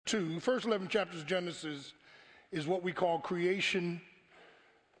2. First 11 chapters of Genesis is what we call creation.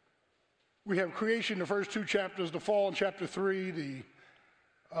 We have creation in the first 2 chapters, the fall in chapter 3, the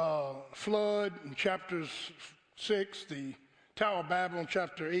flood in chapters 6, the Tower of Babel in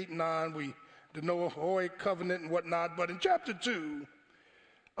chapter 8 and 9, the Noahic covenant and whatnot. But in chapter 2,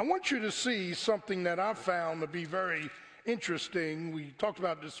 I want you to see something that I found to be very interesting. We talked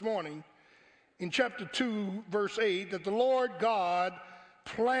about it this morning. In chapter 2, verse 8, that the Lord God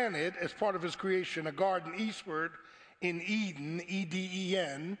planted, as part of his creation, a garden eastward in Eden,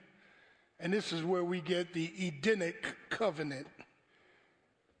 E-D-E-N, and this is where we get the Edenic covenant.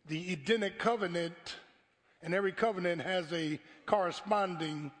 The Edenic covenant, and every covenant has a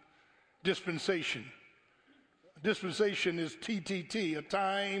corresponding dispensation. A dispensation is TTT, a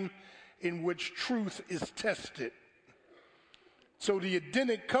time in which truth is tested. So the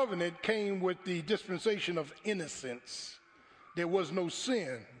Edenic covenant came with the dispensation of innocence. There was no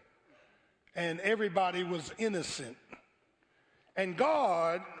sin, and everybody was innocent. And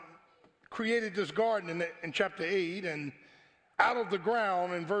God created this garden in chapter 8, and out of the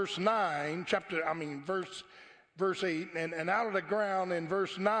ground in verse 9, verse 8, and out of the ground in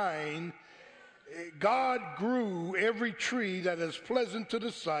verse 9, God grew every tree that is pleasant to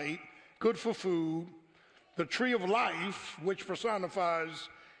the sight, good for food, the tree of life, which personifies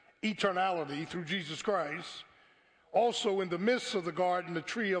eternality through Jesus Christ. Also in the midst of the garden, the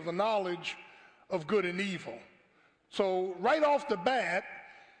tree of the knowledge of good and evil. So right off the bat,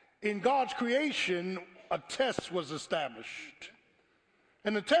 in God's creation, a test was established.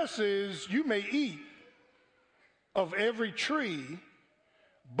 And the test is, you may eat of every tree,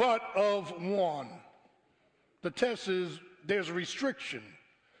 but of one. The test is, there's a restriction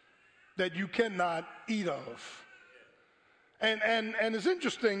that you cannot eat of. And it's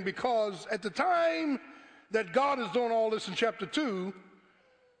interesting because at the time that God is doing all this in chapter 2,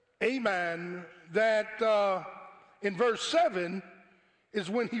 amen, that in verse 7 is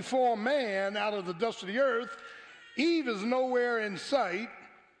when he formed man out of the dust of the earth. Eve is nowhere in sight.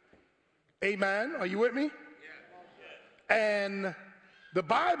 Amen. Are you with me? And the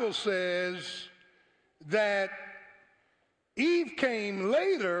Bible says that Eve came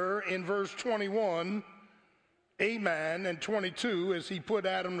later in verse 21, amen, and 22 as he put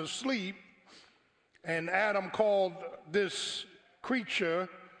Adam to sleep. And Adam called this creature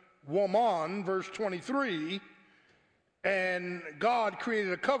woman, verse 23. And God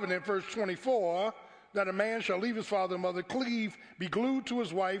created a covenant, verse 24, that a man shall leave his father and mother, be glued to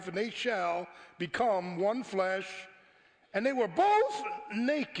his wife, and they shall become one flesh. And they were both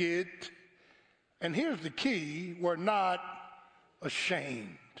naked, and here's the key, were not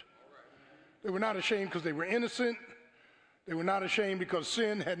ashamed. They were not ashamed because they were innocent. They were not ashamed because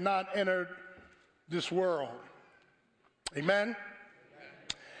sin had not entered this world. Amen?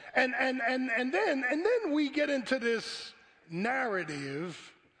 And then we get into this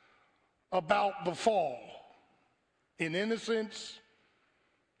narrative about the fall. In innocence,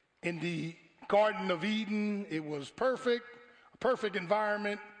 in the Garden of Eden, it was perfect, a perfect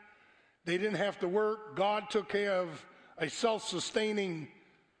environment. They didn't have to work. God took care of a self-sustaining,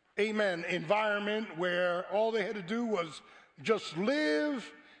 amen, environment where all they had to do was just live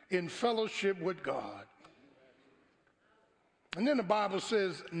in fellowship with God. And then the Bible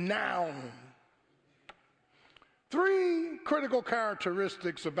says, now. 3 critical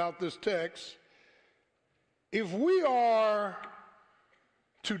characteristics about this text. If we are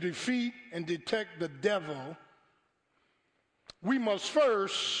to defeat and detect the devil, we must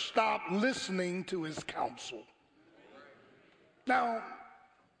first stop listening to his counsel. Now,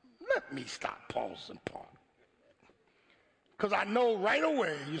 let me stop, pause, and pause. Because I know right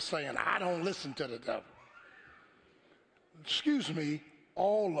away you're saying, I don't listen to the devil. Excuse me,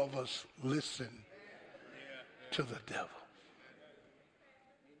 all of us listen to the devil.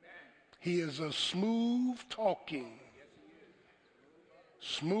 He is a smooth talking,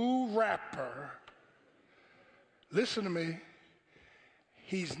 smooth rapper. Listen to me.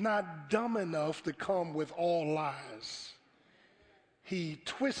 He's not dumb enough to come with all lies. He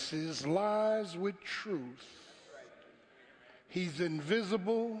twists lies with truth. He's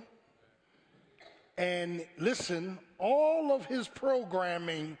invisible. And listen, all of his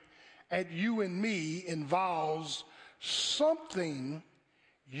programming at you and me involves something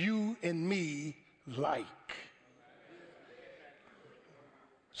you and me like.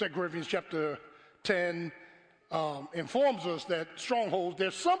 2 Corinthians chapter 10 informs us that strongholds,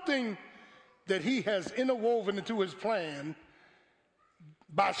 there's something that he has interwoven into his plan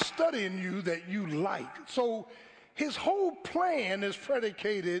by studying you that you like. So his whole plan is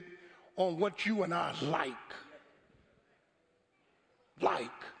predicated on what you and I like.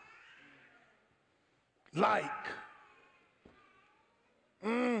 like.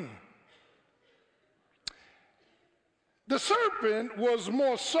 The serpent was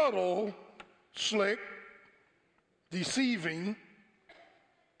more subtle, slick, deceiving,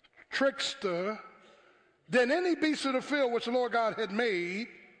 trickster than any beast of the field which the Lord God had made.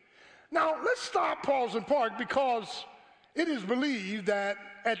 Now, let's stop, pause, and park, because it is believed that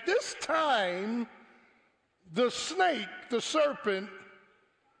at this time, the snake, the serpent,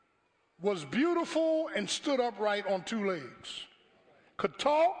 was beautiful and stood upright on two legs, could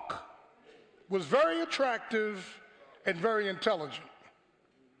talk, was very attractive, and very intelligent.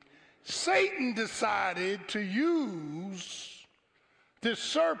 Satan decided to use this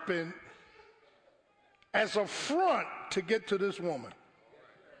serpent as a front to get to this woman.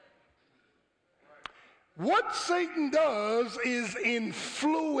 What Satan does is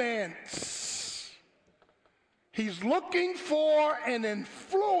influence. He's looking for an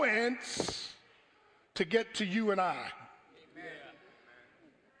influence to get to you and I.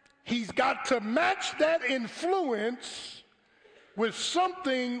 He's got to match that influence with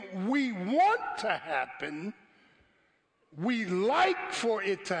something we want to happen, we like for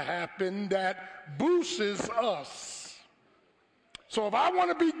it to happen, that boosts us. So if I want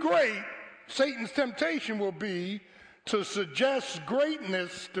to be great, Satan's temptation will be to suggest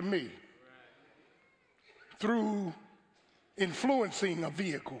greatness to me through influencing a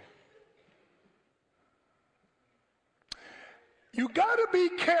vehicle. You got to be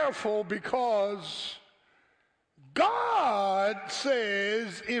careful, because God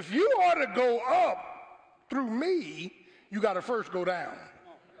says if you ought to go up through me, you got to first go down.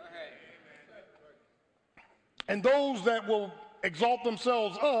 And those that will exalt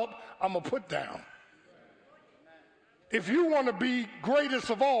themselves up, I'm going to put down. If you want to be greatest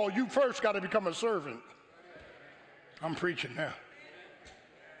of all, you first got to become a servant. I'm preaching now.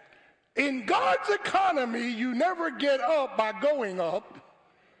 In God's economy, you never get up by going up.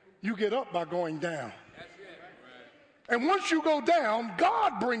 You get up by going down. And once you go down,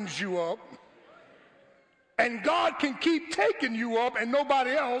 God brings you up. And God can keep taking you up, and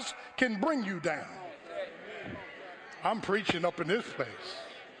nobody else can bring you down. I'm preaching up in this place.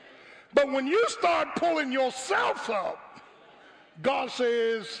 But when you start pulling yourself up, God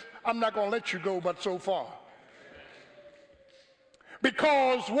says, I'm not going to let you go but so far.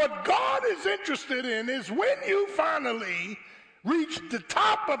 Because what God is interested in is when you finally reach the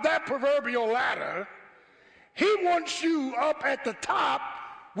top of that proverbial ladder, he wants you up at the top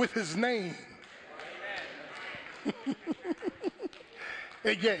with his name.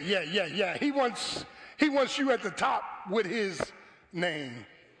 Yeah. He wants you at the top with his name.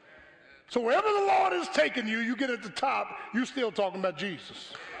 So wherever the Lord is taking you, you get at the top, you still talking about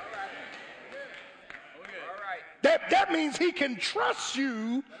Jesus. That means he can trust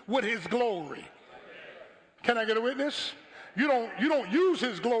you with his glory. Can I get a witness? You don't use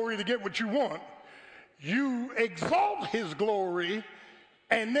his glory to get what you want. You exalt his glory,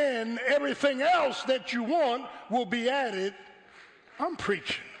 and then everything else that you want will be added. I'm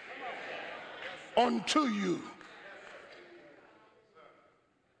preaching unto you.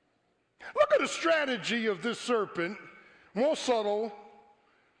 Look at the strategy of this serpent, more subtle.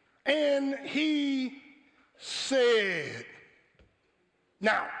 And he said.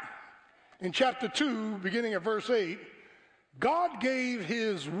 Now, in chapter 2, beginning at verse 8, God gave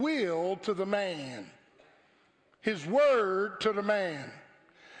his will to the man, his word to the man.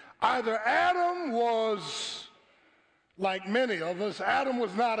 Either Adam was, like many of us, Adam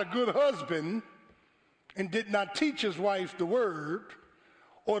was not a good husband and did not teach his wife the word,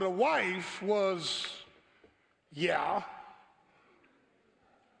 or the wife was,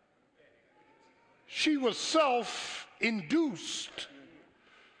 she was self-induced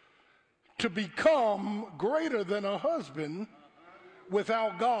to become greater than her husband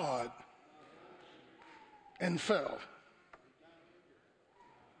without God, and fell.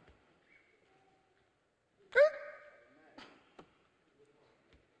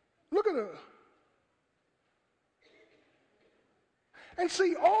 Look at her. And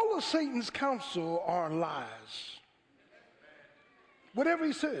see, all of Satan's counsel are lies. Whatever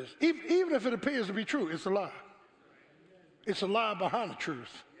he says, even if it appears to be true, it's a lie. It's a lie behind the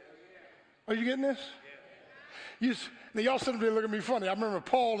truth. Are you getting this? Now y'all sitting there looking at me funny. I remember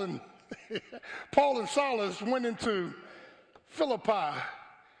Paul and Silas went into Philippi,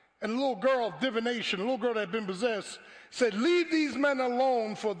 and a little girl of divination, a little girl that had been possessed, said, "Leave these men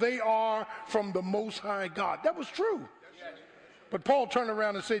alone, for they are from the Most High God." That was true. But Paul turned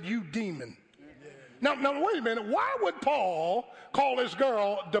around and said, "You demon." Now wait a minute. Why would Paul call this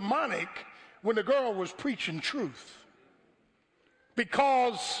girl demonic when the girl was preaching truth?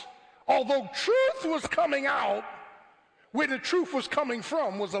 Because although truth was coming out, where the truth was coming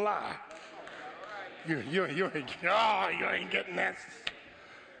from was a lie. You ain't getting that.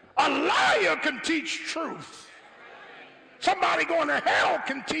 A liar can teach truth. Somebody going to hell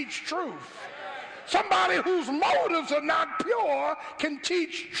can teach truth. Somebody whose motives are not pure can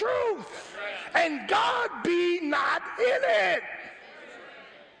teach truth. And God be not in it.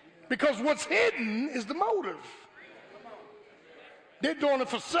 Because what's hidden is the motive. They're doing it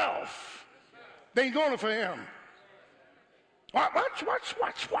for self. They ain't doing it for him. Watch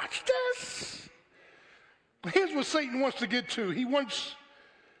this. Here's what Satan wants to get to. He wants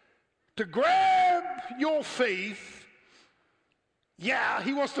to grab your faith. Yeah,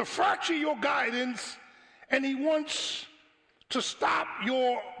 he wants to fracture your guidance, and he wants to stop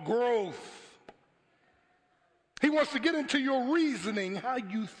your growth. He wants to get into your reasoning, how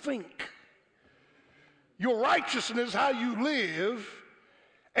you think, your righteousness, how you live,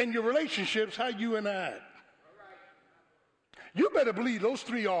 and your relationships, how you enact. You better believe those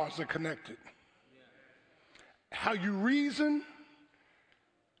three R's are connected. How you reason,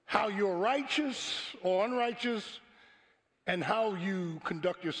 how you're righteous or unrighteous, and how you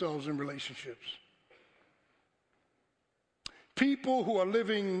conduct yourselves in relationships. People who are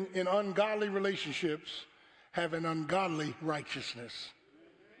living in ungodly relationships have an ungodly righteousness.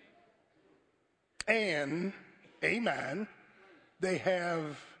 And, amen, they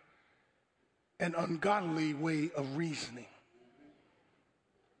have an ungodly way of reasoning.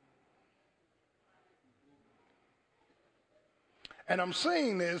 And I'm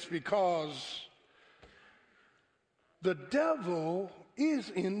saying this because the devil is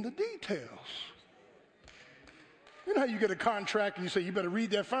in the details. You know how you get a contract and you say, you better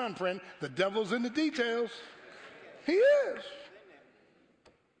read that fine print. The devil's in the details. He is.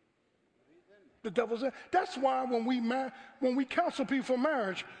 The devil's in. That's why when we counsel people for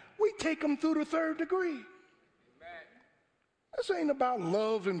marriage, we take them through the third degree. This ain't about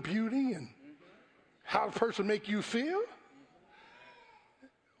love and beauty and how a person make you feel.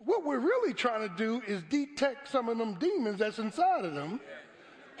 What we're really trying to do is detect some of them demons that's inside of them,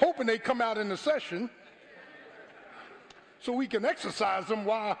 hoping they come out in the session so we can exorcise them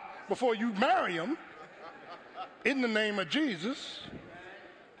before you marry them in the name of Jesus.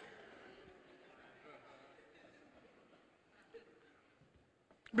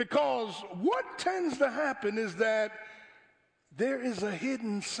 Because what tends to happen is that there is a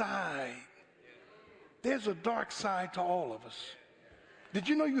hidden side. There's a dark side to all of us. Did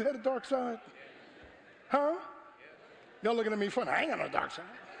you know you had a dark side? Huh? Y'all looking at me funny. I ain't got no dark side.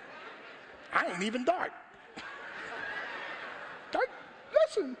 I ain't even dark.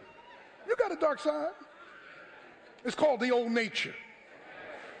 Listen, you got a dark side. It's called the old nature.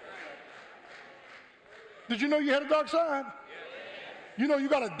 Did you know you had a dark side? You know you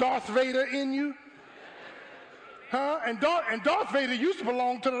got a Darth Vader in you? Huh? And Darth Vader used to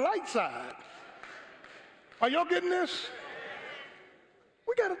belong to the light side. Are y'all getting this?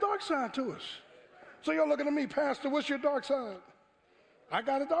 We got a dark side to us. So y'all looking at me, Pastor, what's your dark side? I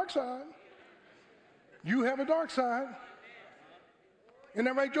got a dark side. You have a dark side. Isn't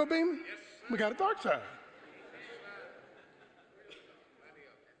that right, Joe Beam? Yes, we got a dark side.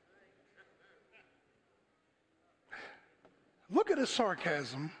 Look at his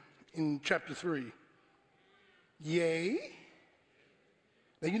sarcasm in chapter 3. Yea.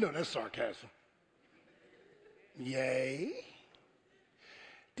 Now you know that's sarcasm. Yea.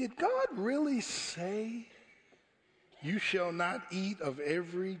 Did God really say, you shall not eat of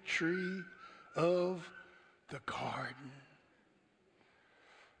every tree of the garden?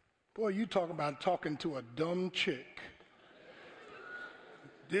 Boy, you talking about talking to a dumb chick.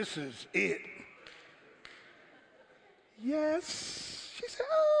 This is it. Yes. She said,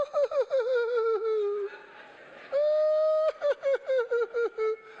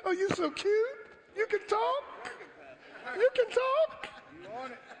 oh, you so cute. You can talk. You can talk.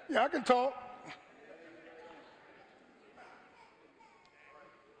 Yeah, I can talk.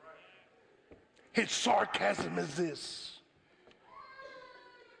 His sarcasm is this.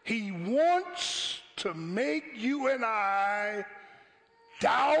 He wants to make you and I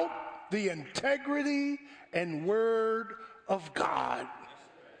doubt the integrity and word of God.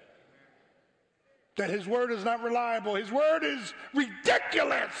 That his word is not reliable. His word is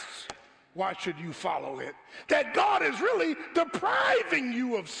ridiculous. Why should you follow it? That God is really depriving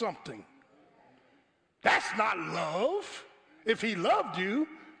you of something. That's not love. If he loved you,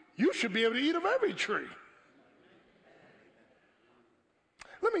 you should be able to eat of every tree.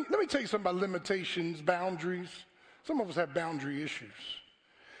 Let me tell you something about limitations, boundaries. Some of us have boundary issues.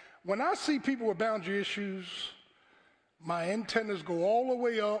 When I see people with boundary issues, my antennas go all the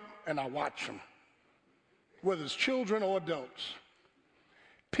way up and I watch them, whether it's children or adults.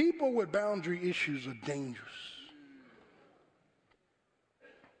 People with boundary issues are dangerous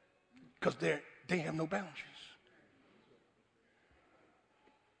because they have no boundaries.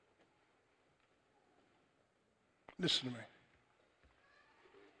 Listen to me.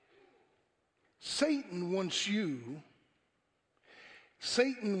 Satan wants you,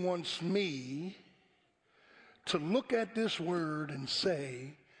 Satan wants me to look at this word and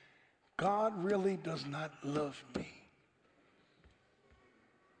say, God really does not love me.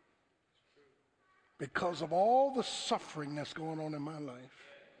 Because of all the suffering that's going on in my life.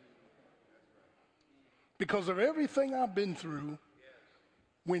 Because of everything I've been through,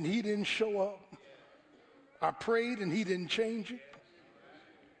 when he didn't show up, I prayed and he didn't change it.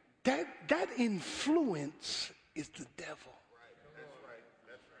 That influence is the devil.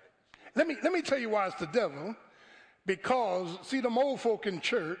 Let me tell you why it's the devil. Because, see, them old folk in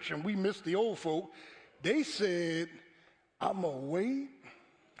church, and we miss the old folk, they said, I'm going to wait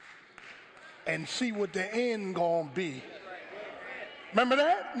and see what the end going to be. Remember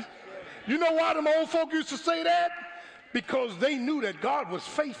that? You know why them old folk used to say that? Because they knew that God was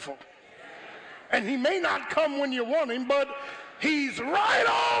faithful. And he may not come when you want him, but he's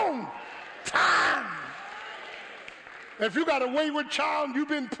right on time. If you got a wayward child and you've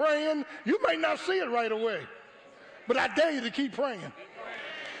been praying, you may not see it right away. But I dare you to keep praying.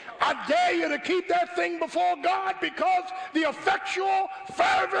 I dare you to keep that thing before God, because the effectual,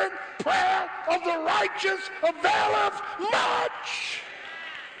 fervent prayer of the righteous availeth much.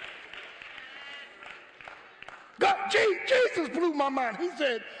 God, Jesus blew my mind. He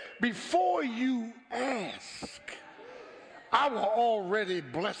said, before you ask, I will already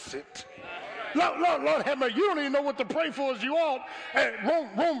bless it. Lord have mercy. You don't even know what to pray for as you ought.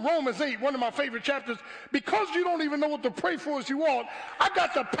 Romans 8, one of my favorite chapters. Because you don't even know what to pray for as you ought, I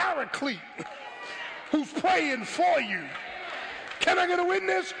got the paraclete who's praying for you. Can I get a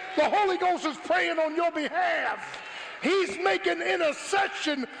witness? The Holy Ghost is praying on your behalf. He's making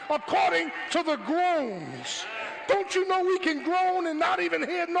intercession according to the groans. Don't you know we can groan and not even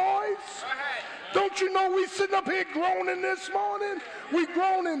hear noise? Don't you know we sitting up here groaning this morning? We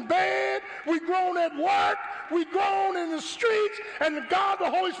groan in bed, we groan at work, we groan in the streets, and God, the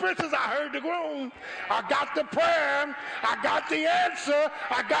Holy Spirit says, I heard the groan. I got the prayer, I got the answer,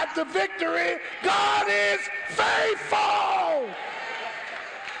 I got the victory. God is faithful.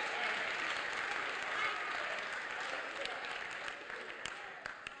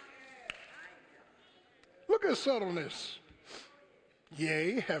 Look at subtleness.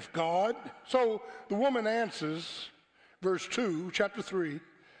 Yea, hath God. So the woman answers, verse 2, chapter 3,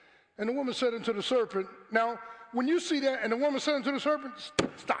 and the woman said unto the serpent, now, when you see that, and the woman said unto the serpent,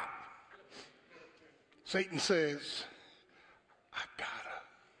 stop. Satan says, I got her.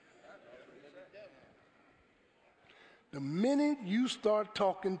 The minute you start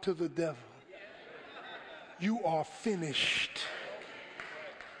talking to the devil, you are finished.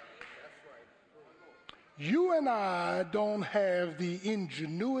 You and I don't have the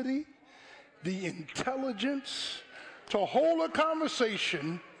ingenuity, the intelligence to hold a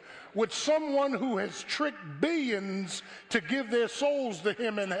conversation with someone who has tricked billions to give their souls to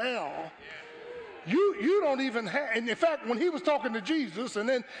him in hell. You don't even have, and in fact, when he was talking to Jesus, and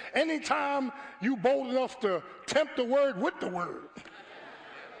then anytime you bold enough to tempt the word with the word,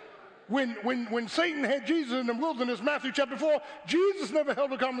 when Satan had Jesus in the wilderness, Matthew chapter 4, Jesus never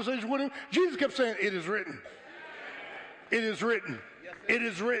held a conversation with him. Jesus kept saying, it is written. It is written. It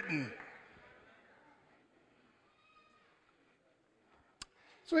is written.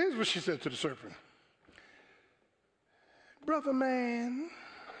 So here's what she said to the serpent. Brother man.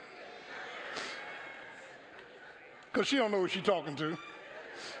 Because she don't know who she's talking to.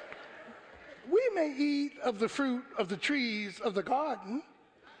 We may eat of the fruit of the trees of the garden,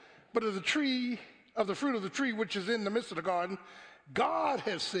 but of the fruit of the tree which is in the midst of the garden, God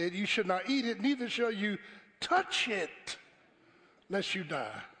has said you should not eat it, neither shall you touch it, lest you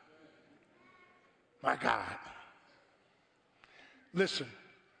die. My God. Listen,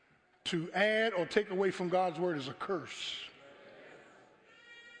 to add or take away from God's word is a curse.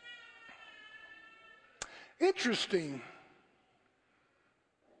 Interesting.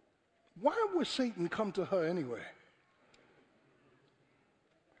 Why would Satan come to her anyway?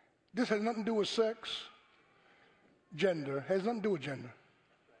 This has nothing to do with sex, gender, has nothing to do with gender.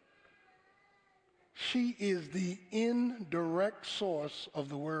 She is the indirect source of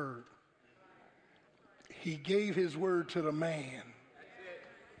the word. He gave his word to the man.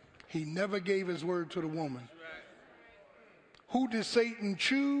 He never gave his word to the woman. Who did Satan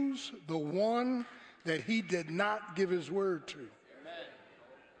choose? The one that he did not give his word to.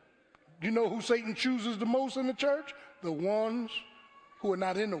 Do you know who Satan chooses the most in the church? The ones who are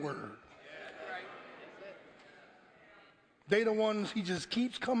not in the word. They're the ones he just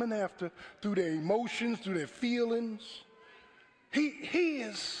keeps coming after through their emotions, through their feelings.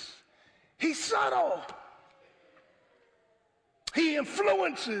 He's subtle. He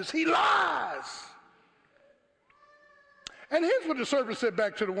influences. He lies. And here's what the serpent said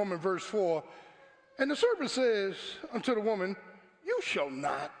back to the woman, verse 4. And the serpent says unto the woman, you shall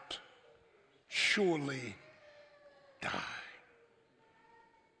not surely die.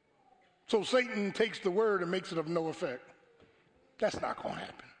 So Satan takes the word and makes it of no effect. That's not going to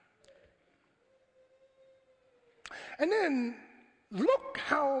happen. And then look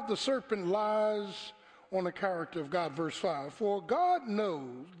how the serpent lies on the character of God, verse 5. For God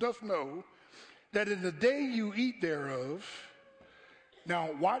doth know that in the day you eat thereof, now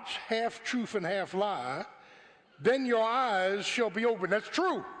watch half truth and half lie, then your eyes shall be open. That's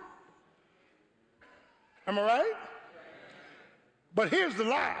true. Am I right? But here's the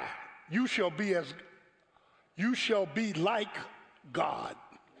lie. You shall be like God.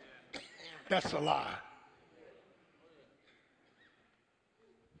 That's a lie.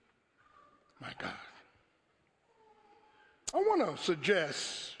 My God. I want to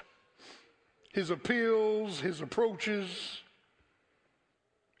suggest his appeals, his approaches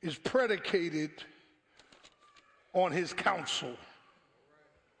is predicated on his counsel.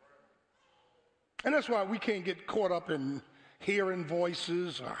 And that's why we can't get caught up in hearing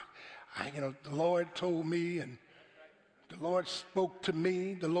voices or, the Lord told me and the Lord spoke to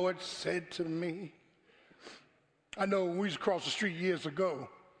me, the Lord said to me. I know when we was across the street years ago,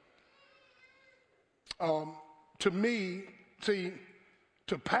 to me, to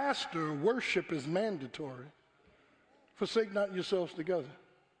pastor, worship is mandatory. Forsake not yourselves together.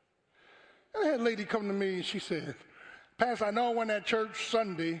 And I had a lady come to me and she said, Pastor, I know I went at church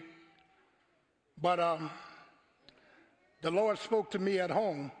Sunday, but the Lord spoke to me at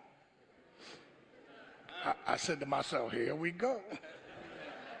home. I said to myself, here we go.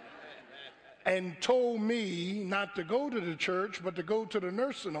 And told me not to go to the church, but to go to the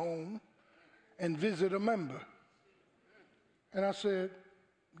nursing home and visit a member. And I said,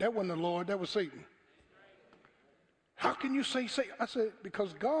 that wasn't the Lord, that was Satan. How can you say Satan? I said,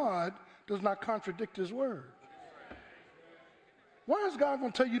 because God does not contradict his word. Why is God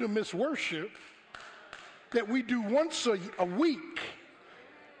going to tell you to miss worship that we do once a week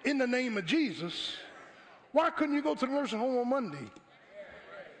in the name of Jesus? Why couldn't you go to the nursing home on Monday?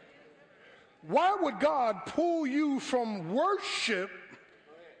 Why would God pull you from worship,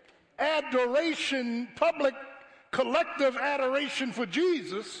 adoration, public, collective adoration for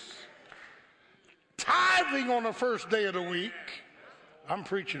Jesus, tithing on the first day of the week? I'm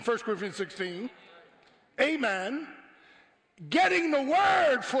preaching 1 Corinthians 16. Amen. Getting the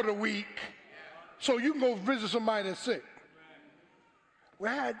word for the week so you can go visit somebody that's sick.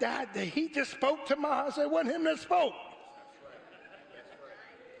 Well, he just spoke to my house. It wasn't him that spoke.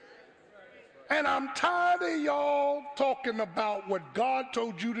 And I'm tired of y'all talking about what God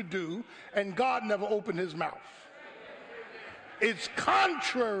told you to do, and God never opened his mouth. It's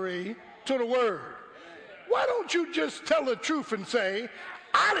contrary to the word. Why don't you just tell the truth and say,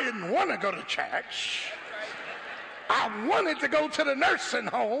 I didn't want to go to church. I wanted to go to the nursing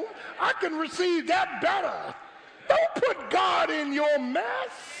home. I can receive that better. Don't put God in your mess.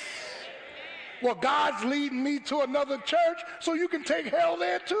 Well, God's leading me to another church so you can take hell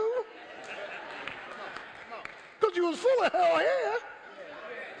there too? Because you was full of hell here.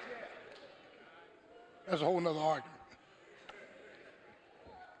 That's a whole nother argument.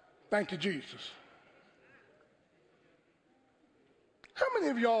 Thank you, Jesus. How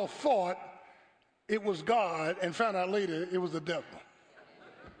many of y'all thought it was God and found out later it was the devil?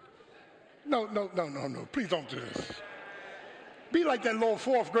 No. Please don't do this. Be like that little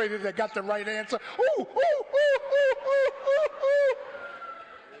fourth grader that got the right answer. Ooh.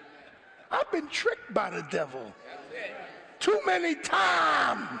 I've been tricked by the devil too many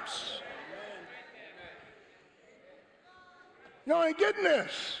times. Y'all ain't getting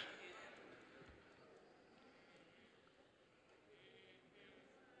this.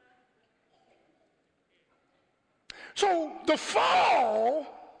 So the fall,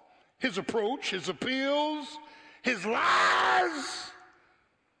 his approach, his appeals, his lies,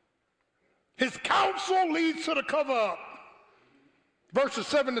 his counsel leads to the cover-up. Verses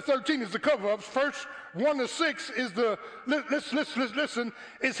 7 to 13 is the cover-up. First 1 to 6 is the, listen,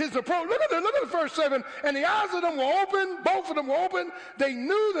 is his approach. Look at verse 7. And the eyes of them were open, both of them were open. They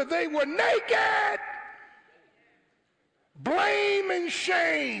knew that they were naked. Blame and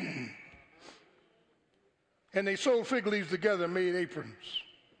shame. and they sewed fig leaves together and made aprons.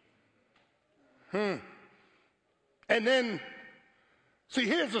 And then, see,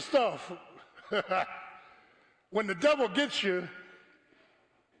 here's the stuff. When the devil gets you,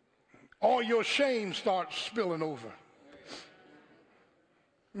 all your shame starts spilling over.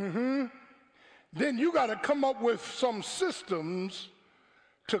 Then you got to come up with some systems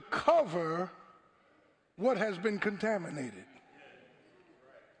to cover what has been contaminated.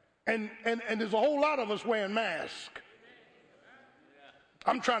 And there's a whole lot of us wearing masks.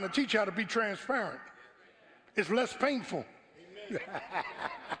 I'm trying to teach you how to be transparent. It's less painful.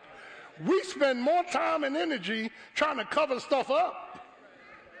 We spend more time and energy trying to cover stuff up.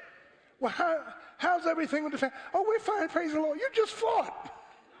 Well, how's everything with the family? Oh, we're fine, praise the Lord. You just fought.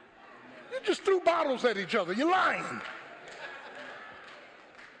 You just threw bottles at each other. You're lying.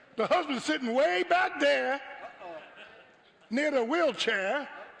 The husband's sitting way back there near the wheelchair,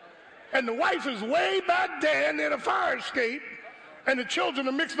 and the wife is way back there near the fire escape, and the children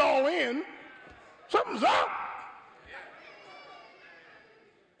are mixed all in. Something's up.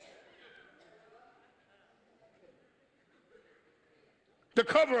 The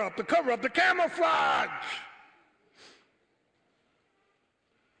cover-up, the camouflage.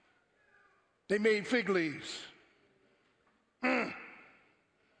 They made fig leaves. And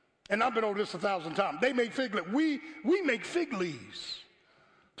I've been over this 1,000 times. They made fig leaves. We make fig leaves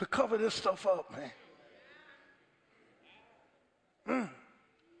to cover this stuff up, man.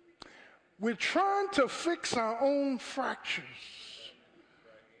 We're trying to fix our own fractures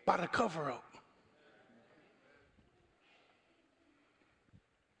by the cover-up.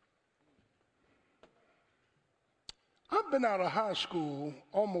 I've been out of high school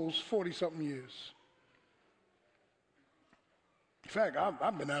almost 40-something years. In fact,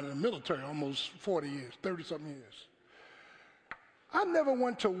 I've been out of the military almost 40 years, 30-something years. I never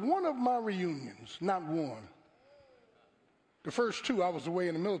went to one of my reunions, not one. The first two, I was away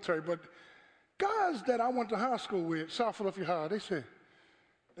in the military, but guys that I went to high school with, South Philadelphia High, they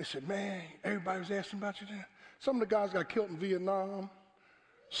said, man, everybody was asking about you there. Some of the guys got killed in Vietnam.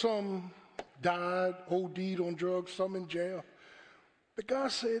 Some died, OD'd on drugs, some in jail. The guy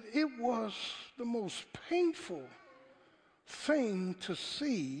said it was the most painful thing to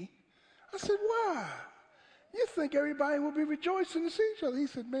see. I said, why? You think everybody will be rejoicing to see each other? He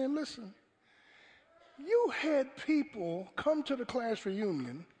said, man, listen, you had people come to the class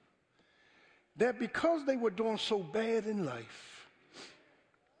reunion that because they were doing so bad in life,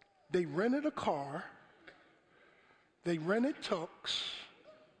 they rented a car, they rented tux,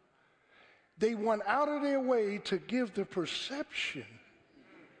 they went out of their way to give the perception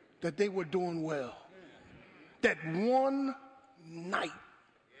that they were doing well. That one night.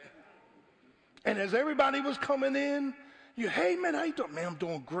 And as everybody was coming in, hey man, how you doing? Man, I'm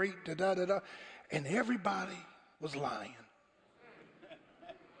doing great, da-da-da-da. And everybody was lying.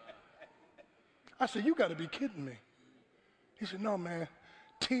 I said, you gotta be kidding me. He said, no man,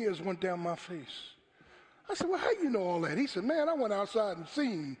 tears went down my face. I said, well, how you know all that? He said, man, I went outside and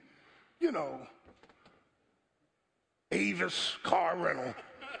seen, Avis car rental,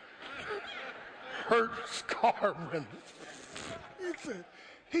 Hertz car rental.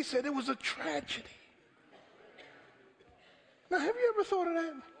 He said it was a tragedy. Now, have you ever thought of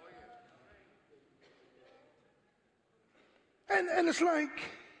that? And it's like,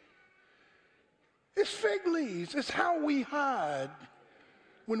 it's fig leaves. It's how we hide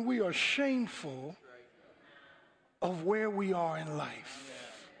when we are shameful of where we are in life.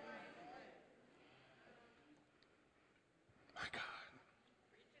 My God.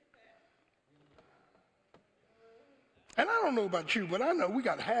 And I don't know about you, but I know we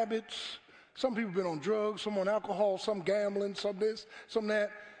got habits. Some people been on drugs, some on alcohol, some gambling, some this, some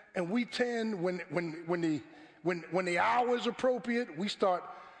that. And we tend, when the hour is appropriate, we start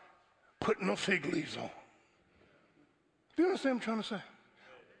putting the fig leaves on. Do you understand what I'm trying to say?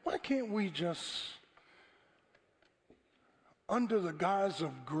 Why can't we just, under the guise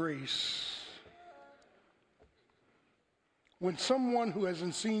of grace, when someone who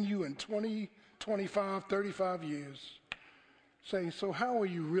hasn't seen you in 20, 25, 35 years, say, so how are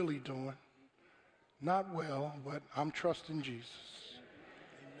you really doing? Not well, but I'm trusting Jesus.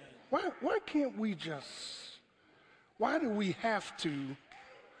 Why can't we just, why do we have to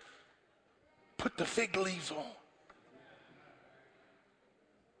put the fig leaves on?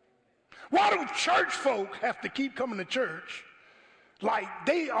 Why do church folk have to keep coming to church like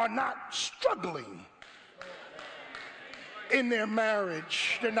they are not struggling in their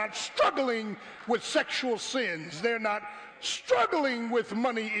marriage? They're not struggling with sexual sins. They're not struggling with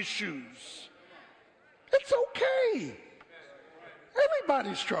money issues. It's okay.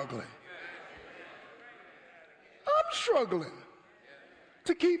 Everybody's struggling. I'm struggling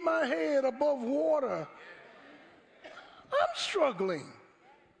to keep my head above water. I'm struggling.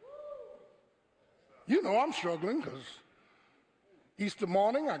 You know I'm struggling because Easter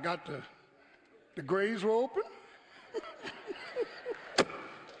morning I got the graves were open.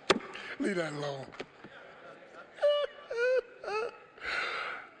 Leave that alone.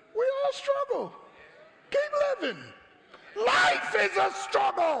 We all struggle. Keep living. Life is a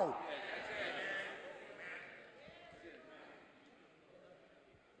struggle.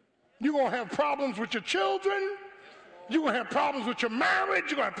 You're going to have problems with your children. You're going to have problems with your marriage.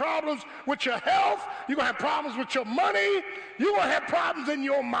 You're going to have problems with your health. You're going to have problems with your money. You're going to have problems in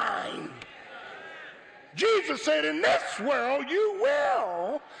your mind. Jesus said, in this world you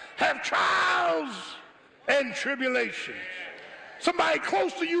will have trials and tribulations. Somebody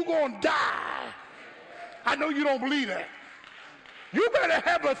close to you going to die. I know you don't believe that. You better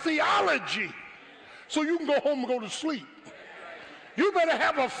have a theology so you can go home and go to sleep. You better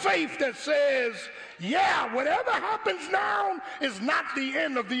have a faith that says, yeah, whatever happens now is not the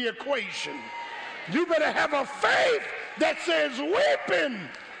end of the equation. You better have a faith that says weeping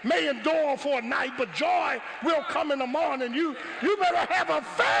may endure for a night, but joy will come in the morning. You better have a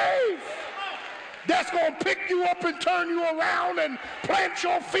faith that's going to pick you up and turn you around and plant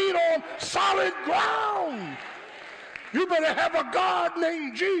your feet on solid ground. You better have a God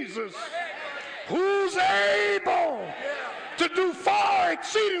named Jesus who's able to do far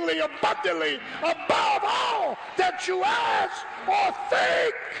exceedingly abundantly above all that you ask or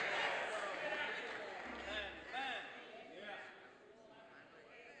think.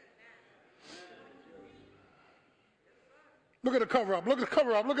 Look at the cover up. Look at the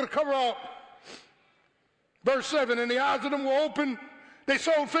cover up. Look at the cover up. Verse 7, and the eyes of them were open. They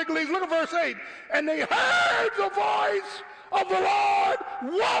sowed fig leaves. Look at verse 8. And they heard the voice of the Lord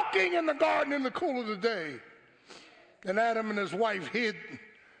walking in the garden in the cool of the day. And Adam and his wife hid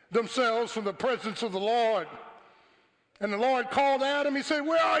themselves from the presence of the Lord. And the Lord called Adam. He said,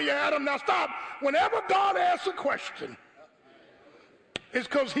 where are you, Adam? Now stop. Whenever God asks a question, it's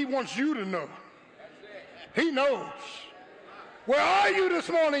because he wants you to know. He knows. Where are you this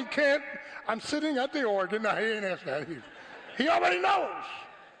morning, Kent? I'm sitting at the organ. Now, he ain't asked that. He already knows.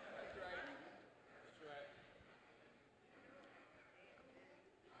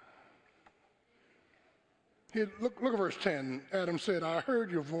 Here, look at verse 10. Adam said, I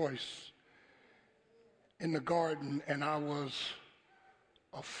heard your voice in the garden, and I was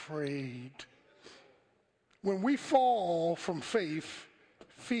afraid. When we fall from faith,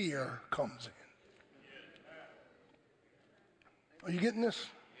 fear comes in. Are you getting this?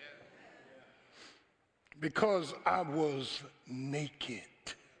 Because I was naked.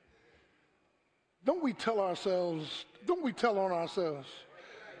 Don't we tell on ourselves,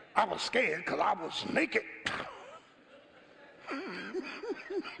 I was scared because I was naked.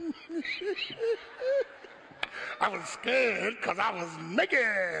 I was scared because I was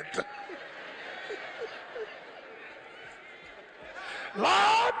naked.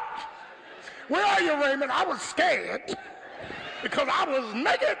 Lord, where are you, Raymond? I was scared because I was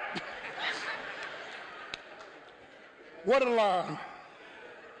naked. What a lie.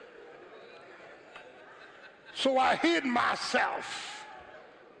 So I hid myself.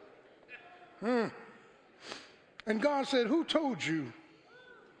 And God said, who told you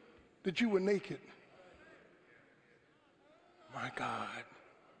that you were naked? My God.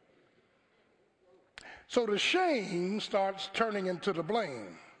 So the shame starts turning into the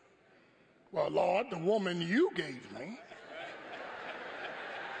blame. Well, Lord, the woman you gave me,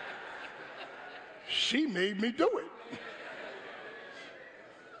 she made me do it.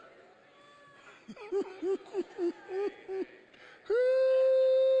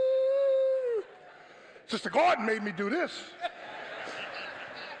 Sister Gordon made me do this.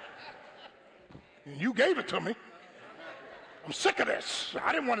 And you gave it to me. I'm sick of this.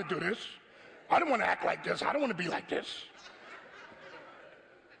 I didn't want to do this. I didn't want to act like this. I don't want to be like this.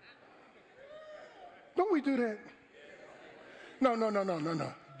 Don't we do that?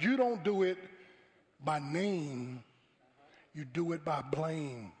 No. You don't do it by name. You do it by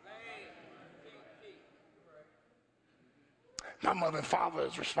blame. My mother and father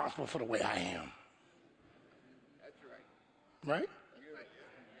is responsible for the way I am. That's right. Right?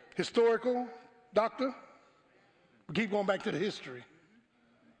 Historical, doctor. We keep going back to the history.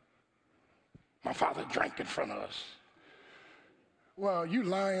 My father drank in front of us. Well, you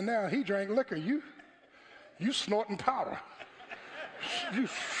lying now. He drank liquor. You snorting powder. You,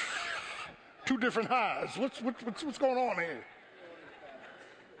 two different highs. What's going on here?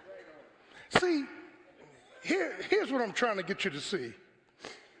 See, here's what I'm trying to get you to see.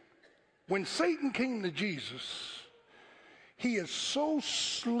 When Satan came to Jesus, he is so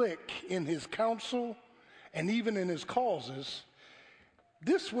slick in his counsel and even in his causes.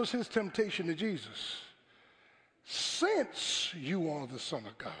 This was his temptation to Jesus. Since you are the Son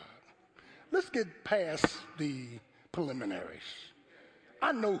of God, let's get past the preliminaries.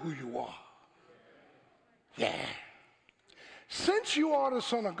 I know who you are. Yeah. Since you are the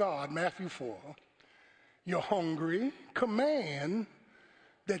Son of God, Matthew 4, you're hungry, command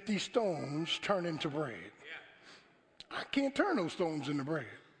that these stones turn into bread. I can't turn those stones into bread.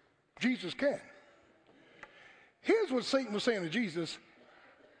 Jesus can. Here's what Satan was saying to Jesus.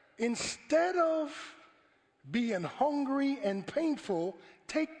 Instead of being hungry and painful,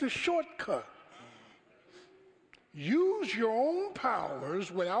 take the shortcut. Use your own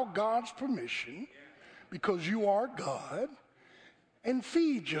powers without God's permission, because you are God, and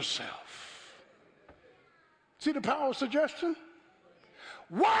feed yourself. See the power of suggestion?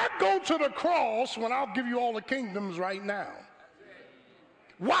 Why go to the cross when I'll give you all the kingdoms right now?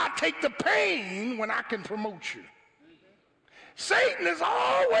 Why take the pain when I can promote you? Satan is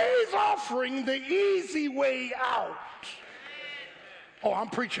always offering the easy way out. Oh, I'm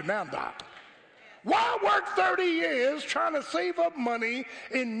preaching now, Doc. Why work 30 years trying to save up money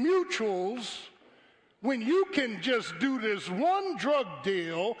in mutuals when you can just do this one drug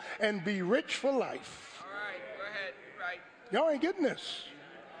deal and be rich for life? All right, go ahead. Right. Y'all ain't getting this.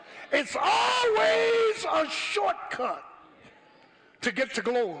 It's always a shortcut to get to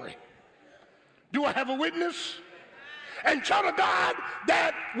glory. Do I have a witness? And child of God,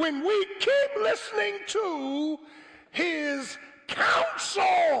 that when we keep listening to his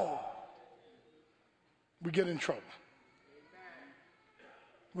counsel, we get in trouble.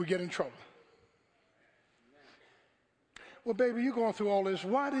 We get in trouble. Well, baby, you're going through all this.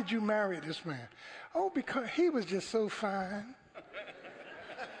 Why did you marry this man? Oh, because he was just so fine.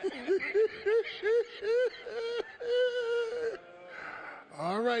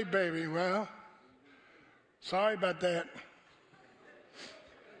 All right, baby. Well, sorry about that.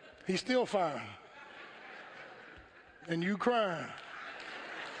 He's still fine. And you crying.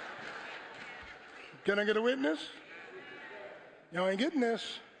 Can I get a witness? Y'all ain't getting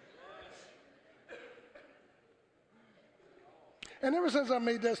this. And ever since I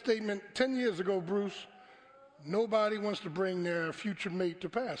made that statement 10 years ago, Bruce, nobody wants to bring their future mate to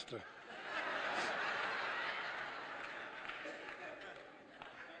pastor.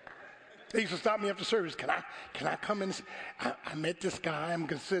 They used to stop me after service. Can I come and see? I met this guy. I'm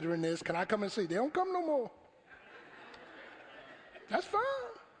considering this. Can I come and see? They don't come no more. That's fine.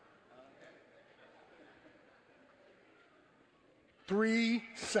 3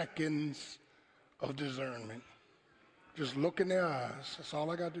 seconds of discernment. Just look in their eyes. That's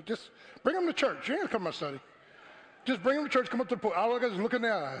all I got to do. Just bring them to church. You ain't gonna come to my study. Just bring them to church. Come up to the pulpit. All I got to do is look in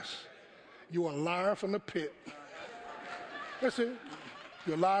their eyes. You are a liar from the pit. That's it.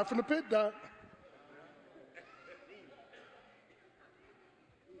 You're a liar from the pit, Doc.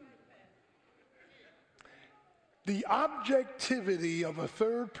 The objectivity of a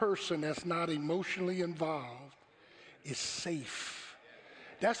third person that's not emotionally involved is safe.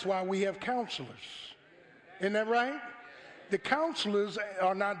 That's why we have counselors. Isn't that right? The counselors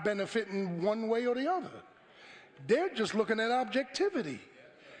are not benefiting one way or the other. They're just looking at objectivity.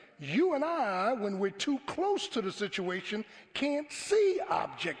 You and I, when we're too close to the situation, can't see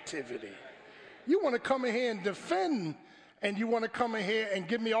objectivity. You want to come in here and defend, and you want to come in here and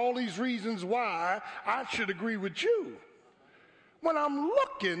give me all these reasons why I should agree with you. When I'm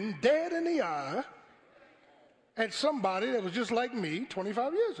looking dead in the eye at somebody that was just like me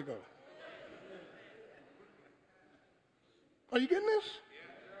 25 years ago. Are you getting this?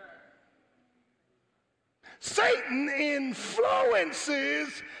 Satan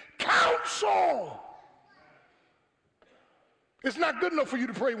influences counsel. It's not good enough for you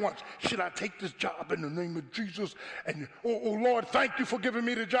to pray once. Should I take this job in the name of Jesus? And, oh Lord, thank you for giving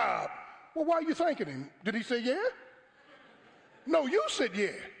me the job. Well, why are you thanking him? Did he say yeah? No, you said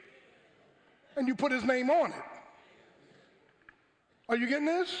yeah. And you put his name on it. Are you getting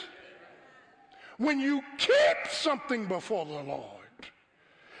this? When you keep something before the Lord,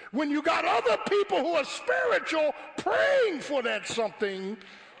 when you got other people who are spiritual praying for that something,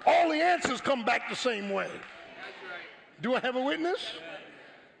 all the answers come back the same way. Do I have a witness?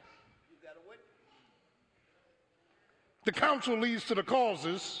 The counsel leads to the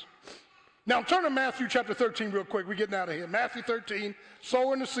causes. Now turn to Matthew chapter 13 real quick. We're getting out of here. Matthew 13,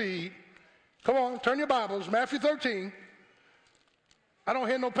 sowing the seed. Come on, turn your Bibles. Matthew 13. I don't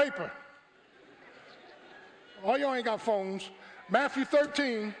hear no paper. All y'all ain't got phones. Matthew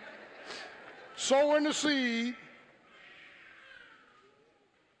 13, sowing the seed.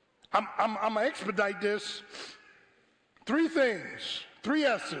 I'm going to expedite this. Three things, three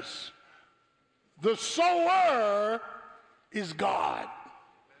S's. The sower is God.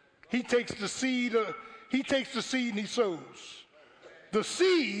 He takes the seed and he sows. The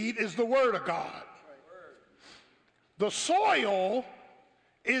seed is the word of God. The soil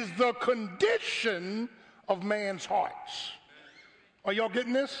is the condition of man's hearts. Are y'all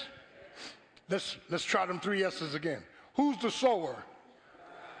getting this? Let's try them three S's again. Who's the sower?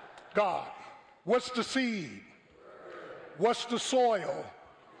 God. What's the seed? What's the soil?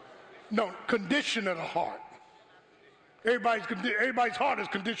 No, condition of the heart. Everybody's heart is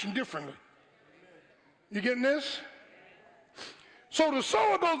conditioned differently. You getting this? So the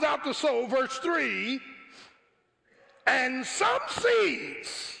sower goes out to sow, verse 3, and some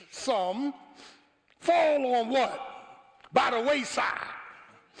seeds, some fall on what? By the wayside.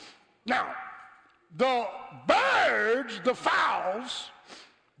 Now, the birds, the fowls,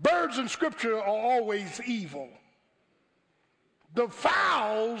 birds in Scripture are always evil. The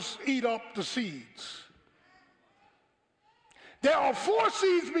fowls eat up the seeds. There are 4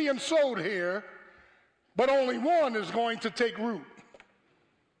 seeds being sowed here, but only one is going to take root.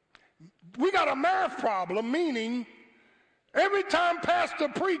 We got a math problem, meaning every time pastor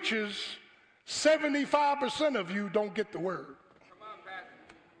preaches, 75% of you don't get the word.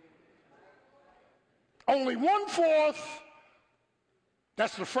 Only 1/4,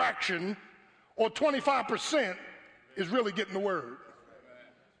 that's the fraction, or 25% is really getting the word.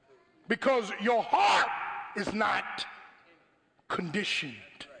 Because your heart is not conditioned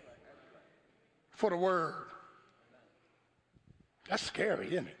for the word. That's scary,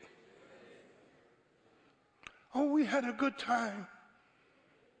 isn't it? Oh, we had a good time.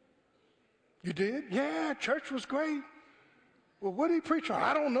 You did? Yeah, church was great. Well, what did he preach on?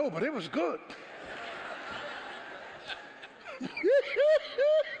 I don't know, but it was good.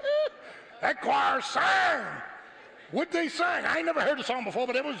 That choir sang. What they sang? I ain't never heard the song before,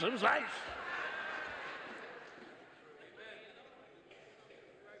 but it was nice.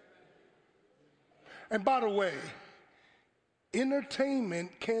 And by the way,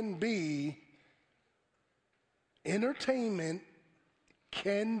 entertainment can be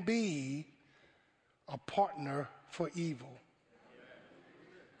a partner for evil.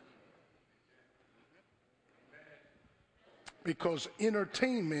 Because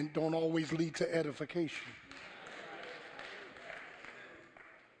entertainment don't always lead to edification.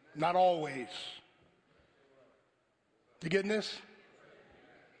 Not always. You getting this?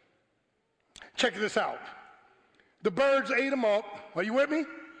 Check this out. The birds ate them up. Are you with me?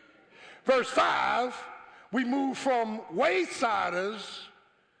 Verse 5, we move from waysiders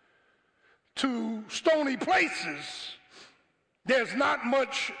to stony places. There's not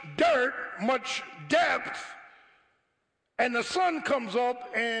much dirt, much depth, and the sun comes up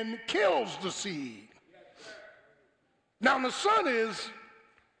and kills the seed. Now the sun is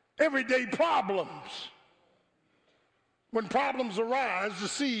everyday problems. When problems arise, the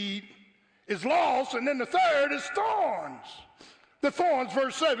seed is lost, and then the third is thorns. The thorns,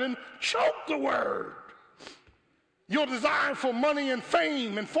 verse 7, choke the word. Your desire for money and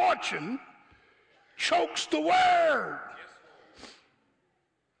fame and fortune chokes the word.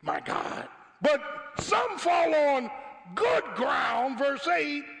 My God. But some fall on good ground, verse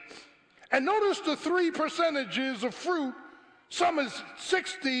 8, and notice the 3 percentages of fruit. Some is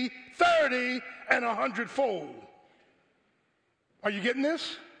 60, 30, and 100-fold. Are you getting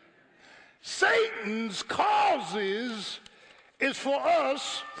this? Satan's causes is for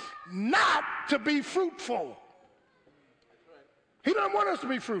us not to be fruitful. He doesn't want us to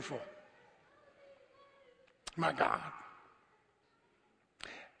be fruitful. My God.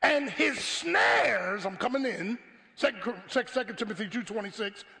 And his snares, I'm coming in, 2 Timothy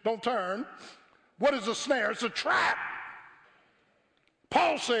 2:26, don't turn. What is a snare? It's a trap.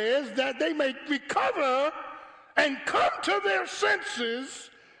 Paul says that they may recover and come to their senses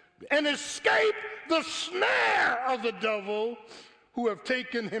and escape the snare of the devil, who have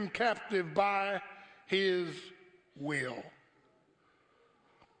taken him captive by his will.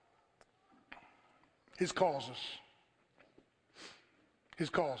 His causes. His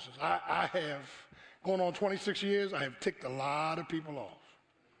causes. I have, going on 26 years, I have ticked a lot of people off.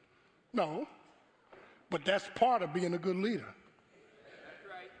 No, but that's part of being a good leader. That's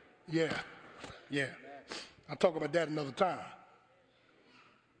right. Yeah. I'll talk about that another time.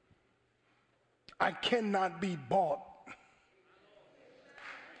 I cannot be bought.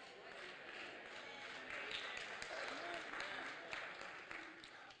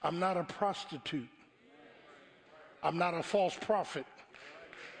 I'm not a prostitute. I'm not a false prophet.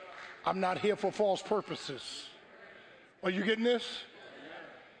 I'm not here for false purposes. Are you getting this?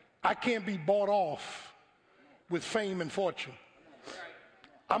 I can't be bought off with fame and fortune.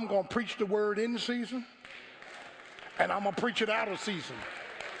 I'm going to preach the word in season, and I'm going to preach it out of season.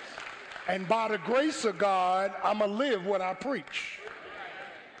 And by the grace of God, I'm going to live what I preach.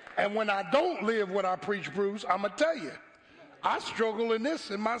 And when I don't live what I preach, Bruce, I'm going to tell you, I struggle in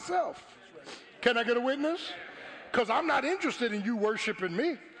this in myself. Can I get a witness? Because I'm not interested in you worshiping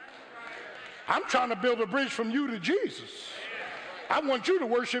me. I'm trying to build a bridge from you to Jesus. I want you to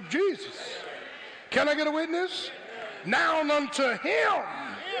worship Jesus. Can I get a witness? Now unto him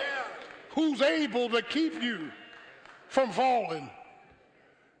who's able to keep you from falling.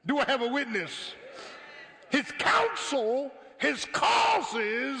 Do I have a witness? His counsel, his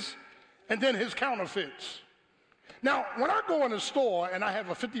causes, and then his counterfeits. Now, when I go in a store and I have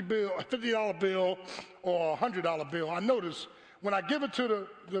a $50 bill or a $100 bill, I notice when I give it to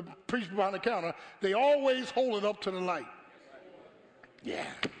the priest behind the counter, they always hold it up to the light. Yeah.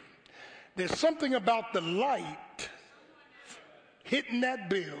 There's something about the light hitting that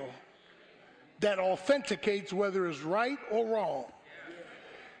bill that authenticates whether it's right or wrong.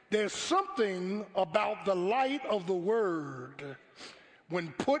 There's something about the light of the word when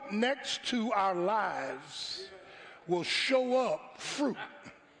put next to our lives will show up fruit.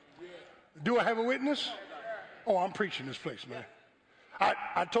 Do I have a witness? Oh, I'm preaching this place, man.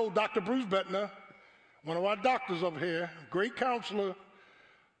 I told Dr. Bruce Bettner, one of our doctors up here, great counselor,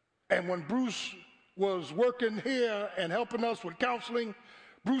 and when Bruce was working here and helping us with counseling,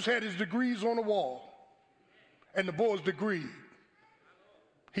 Bruce had his degrees on the wall, and the boy's degree.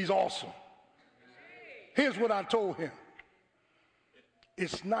 He's awesome. Here's what I told him.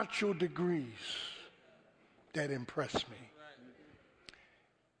 It's not your degrees that impress me.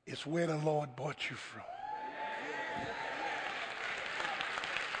 It's where the Lord brought you from.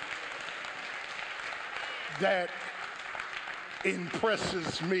 That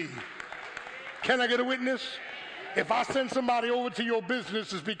impresses me. Can I get a witness? If I send somebody over to your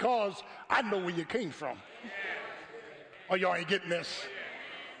business, it's because I know where you came from. Oh, y'all ain't getting this.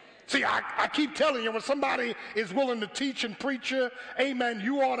 See, I keep telling you, when somebody is willing to teach and preach you, amen,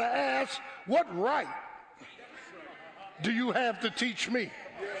 you ought to ask, what right do you have to teach me?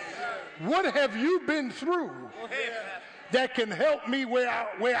 What have you been through that can help me where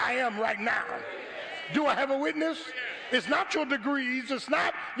I am right now? Do I have a witness? It's not your degrees. It's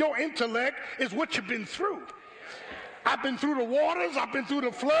not your intellect. It's what you've been through. I've been through the waters. I've been through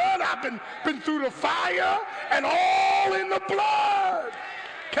the flood. I've been through the fire, and all in the blood.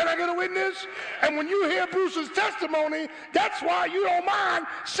 Can I get a witness? And when you hear Bruce's testimony, that's why you don't mind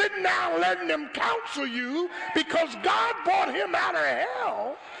sitting down letting them counsel you, because God brought him out of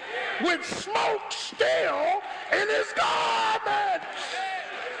hell with smoke still in his garments.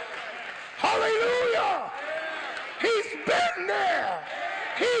 Hallelujah. He's been there.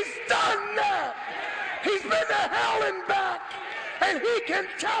 He's done that. He's been to hell and back. And he can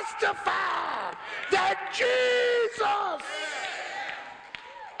testify that Jesus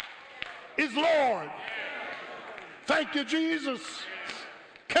is Lord. Thank you, Jesus.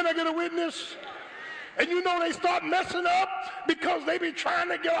 Can I get a witness? And you know they start messing up because they be trying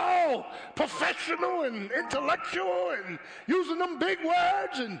to get all professional and intellectual and using them big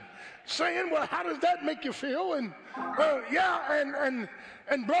words and saying, well, how does that make you feel? And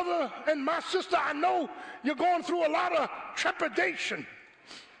and brother and my sister, I know you're going through a lot of trepidation.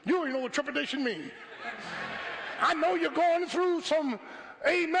 You already know what trepidation means. I know you're going through some,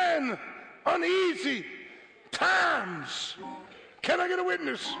 amen, uneasy times. Can I get a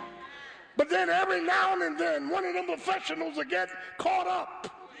witness? But then every now and then, one of them professionals will get caught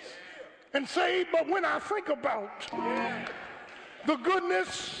up and say, but when I think about the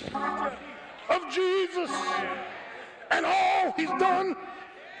goodness of Jesus and all he's done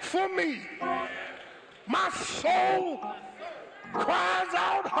for me, my soul cries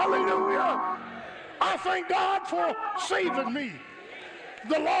out, hallelujah. I thank God for saving me.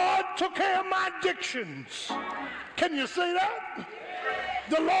 The Lord took care of my addictions. Can you say that?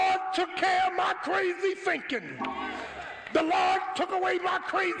 The Lord took care of my crazy thinking. The Lord took away my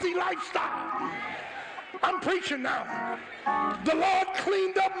crazy lifestyle. I'm preaching now. The Lord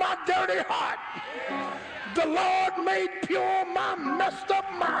cleaned up my dirty heart. The Lord made pure my messed up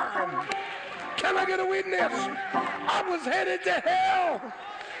mind. Can I get a witness? I was headed to hell.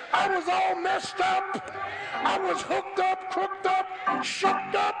 I was all messed up. I was hooked up, crooked up,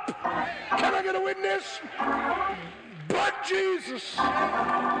 shook up. Can I get a witness? But Jesus.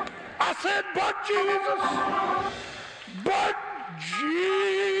 I said, but Jesus. But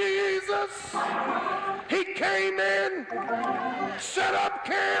Jesus. He came in, set up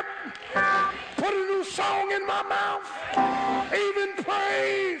camp, put a new song in my mouth, even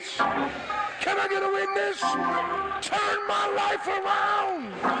praise. Can I get a witness? Turn my life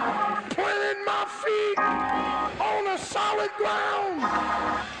around. Planting my feet on a solid ground.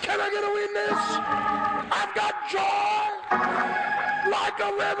 Can I get a witness? I've got joy like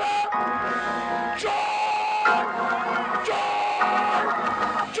a river. Joy, joy,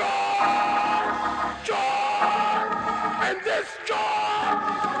 joy, joy. And this joy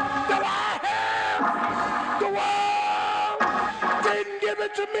that I have, the world didn't give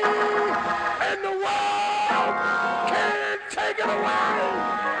it to me, and the world can't take it away.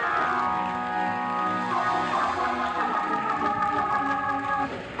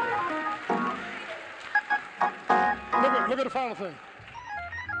 Look at the final thing.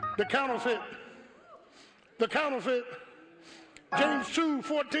 The counterfeit. The counterfeit. James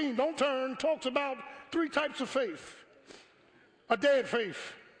 2:14, don't turn, talks about three types of faith. A dead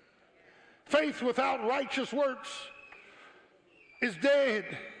faith. Faith without righteous works is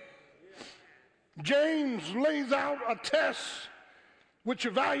dead. James lays out a test which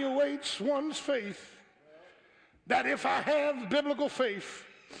evaluates one's faith, that if I have biblical faith,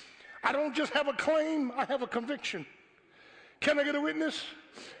 I don't just have a claim, I have a conviction. Can I get a witness?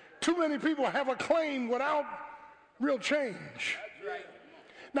 Too many people have a claim without real change.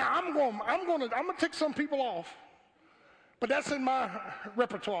 Now I'm gonna take some people off, but that's in my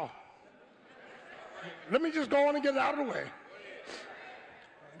repertoire. Let me just go on and get it out of the way.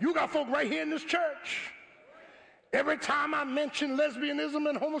 You got folk right here in this church. Every time I mention lesbianism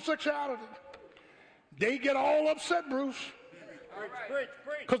and homosexuality, they get all upset, Bruce.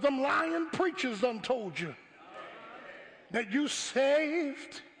 Because them lying preachers done told you that you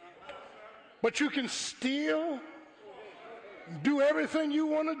saved, but you can still do everything you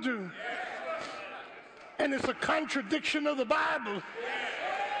want to do. And it's a contradiction of the Bible.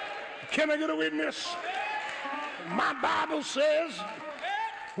 Can I get a witness? My Bible says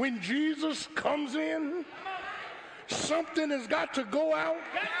when Jesus comes in, something has got to go out.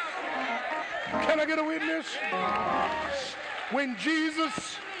 Can I get a witness? When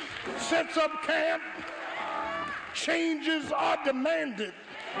Jesus sets up camp, changes are demanded.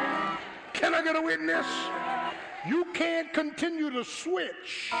 Can I get a witness? You can't continue to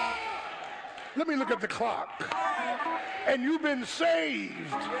switch. Let me look at the clock. And you've been saved.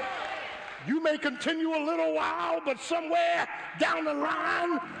 You may continue a little while, but somewhere down the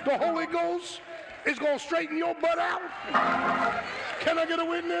line, the Holy Ghost is going to straighten your butt out. Can I get a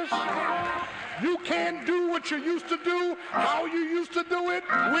witness? You can't do what you used to do, how you used to do it,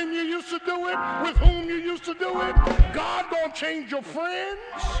 when you used to do it, with whom you used to do it. God gonna change your friends.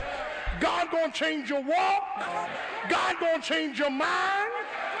 God gonna change your walk. God gonna change your mind.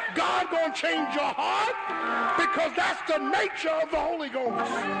 God gonna change your heart, because that's the nature of the Holy Ghost.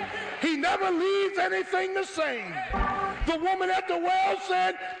 He never leaves anything the same. The woman at the well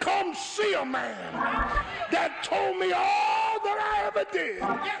said, come see a man that told me all that I ever did.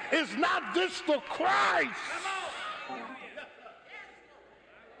 Is not this the Christ?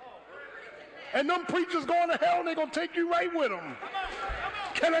 And them preachers going to hell, and they're going to take you right with them.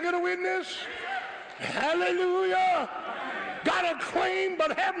 Can I get a witness? Hallelujah. Got a claim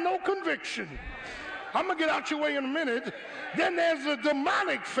but have no conviction. I'm going to get out your way in a minute. Then there's a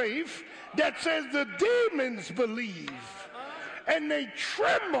demonic faith that says the demons believe and they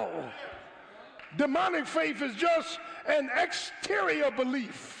tremble. Demonic faith is just an exterior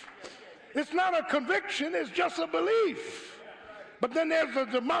belief. It's not a conviction, it's just a belief. But then there's a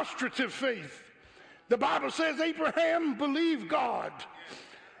demonstrative faith. The Bible says Abraham believed God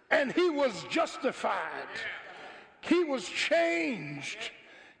and he was justified. He was changed.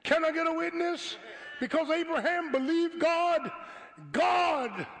 Can I get a witness? Because Abraham believed God,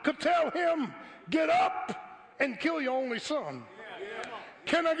 God could tell him, get up and kill your only son.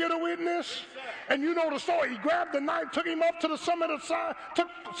 Can I get a witness? And you know the story. He grabbed the knife, took him up to the summit of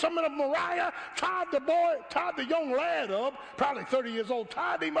Moriah, tied the young lad up, probably 30 years old,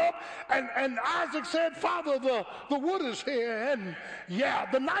 tied him up, and Isaac said, Father, the wood is here, and yeah,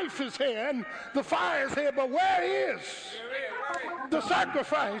 the knife is here, and the fire is here, but where is the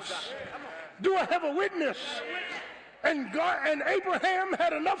sacrifice? Do I have a witness? And Abraham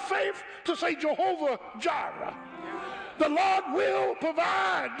had enough faith to say, Jehovah Jireh, the Lord will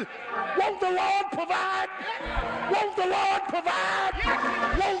provide. Won't the Lord provide? Won't the Lord provide?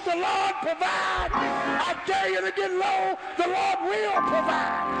 Won't the Lord provide? I dare you to get low, the Lord will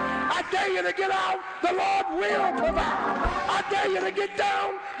provide. I dare you to get out, the Lord will provide. I dare you to get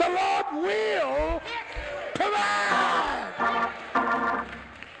down, the Lord will provide.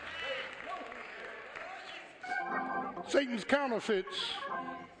 Satan's counterfeits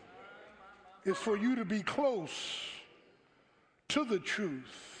is for you to be close to the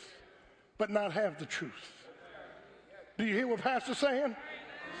truth, but not have the truth. Do you hear what Pastor's saying?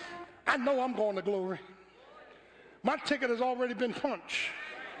 I know I'm going to glory. My ticket has already been punched.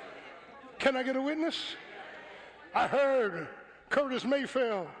 Can I get a witness? I heard Curtis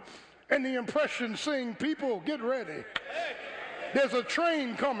Mayfield and the Impression sing, "People, get ready. There's a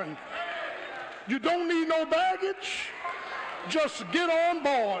train coming. You don't need no baggage. Just get on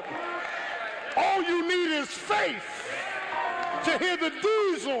board. All you need is faith to hear the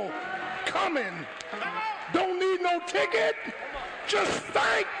diesel coming. Don't need no ticket. Just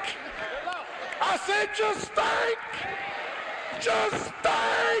thank." I said, just thank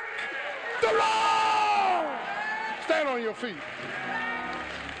the Lord. Stand on your feet.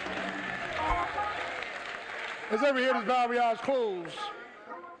 As every head is bowed, every eye is closed.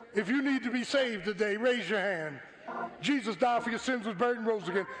 If you need to be saved today, raise your hand. Jesus died for your sins, was buried, and rose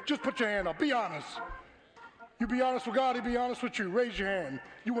again. Just put your hand up. Be honest. You be honest with God, He'll be honest with you. Raise your hand.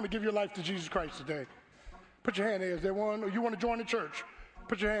 You want to give your life to Jesus Christ today. Put your hand there. Is there one? Or you want to join the church?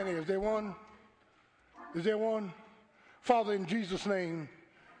 Put your hand there. Is there one? Is there one? Father, in Jesus' name,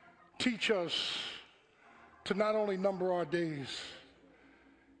 teach us to not only number our days,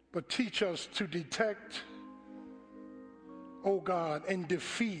 but teach us to detect, oh God, and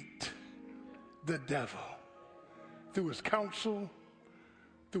defeat the devil through his counsel,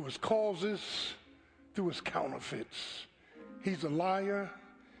 through his causes, through his counterfeits. He's a liar.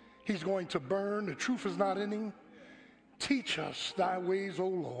 He's going to burn. The truth is not in him. Teach us thy ways, O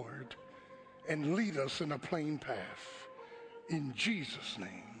Lord, and lead us in a plain path. In Jesus'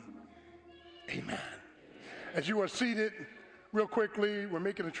 name, amen. As you are seated, real quickly, we're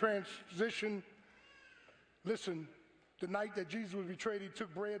making a transition. Listen, the night that Jesus was betrayed, he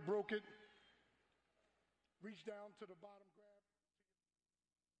took bread, broke it, reached down to the bottom.